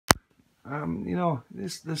You know,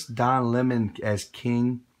 this Don Lemon as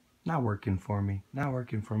king, not working for me. Not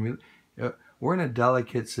working for me. We're in a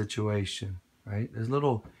delicate situation, right? This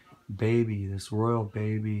little baby, this royal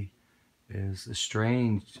baby, is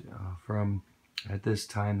estranged from at this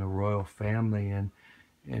time the royal family, and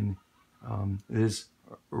this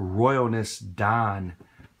royalness Don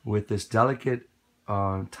with this delicate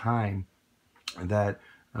time that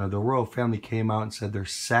the royal family came out and said they're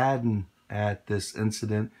saddened at this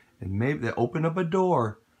incident, and maybe they open up a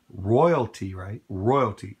door. Royalty, right?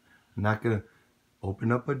 Royalty. I'm not going to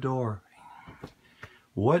open up a door.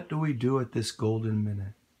 What do we do at this golden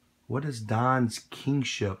minute? What does Don's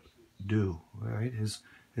kingship do? Right? His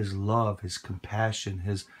love, his compassion,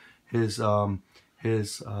 his want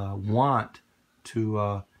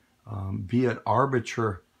to be an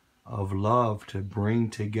arbiter of love, to bring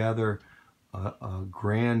together a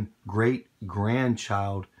great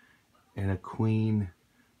grandchild and a queen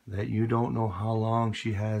that you don't know how long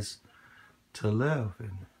she has to live.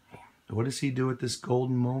 And what does he do at this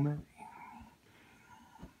golden moment?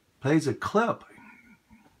 Plays a clip.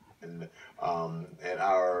 And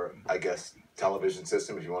our, I guess, television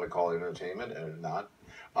system, if you want to call it entertainment or not.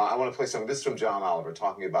 I want to play some. This is from John Oliver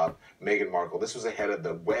talking about Meghan Markle. This was ahead of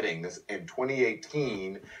the wedding in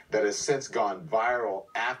 2018 that has since gone viral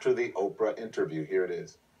after the Oprah interview. Here it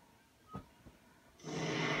is.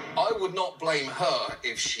 I would not blame her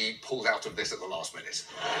if she pulled out of this at the last minute.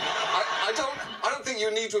 I don't think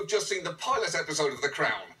you need to have just seen the pilot episode of The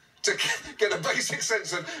Crown to get a basic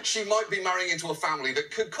sense that she might be marrying into a family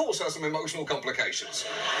that could cause her some emotional complications.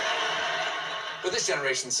 But this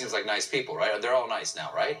generation seems like nice people, right? They're all nice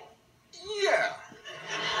now, right? Yeah.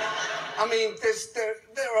 I mean,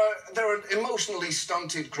 they're an emotionally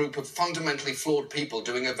stunted group of fundamentally flawed people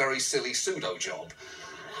doing a very silly pseudo job.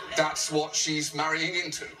 That's what she's marrying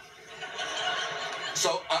into.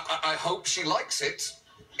 So I hope she likes it.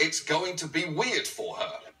 It's going to be weird for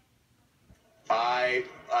her. I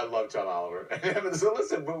love John Oliver. So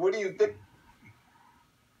listen, but what do you think?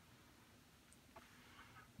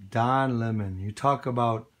 Don Lemon, you talk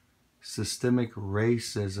about systemic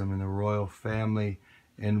racism in the royal family,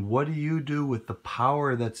 and what do you do with the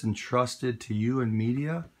power that's entrusted to you in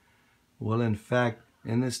media? Well, in fact,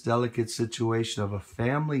 in this delicate situation of a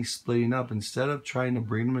family splitting up, instead of trying to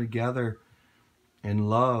bring them together in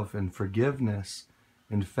love and forgiveness,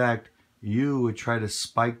 in fact, you would try to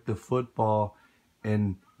spike the football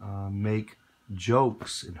and make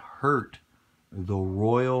jokes and hurt the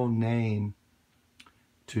royal name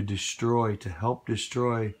to help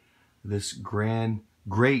destroy this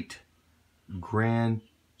great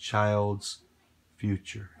grandchild's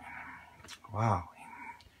future. Wow.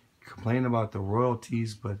 Complain about the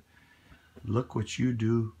royalties, but look what you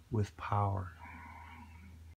do with power.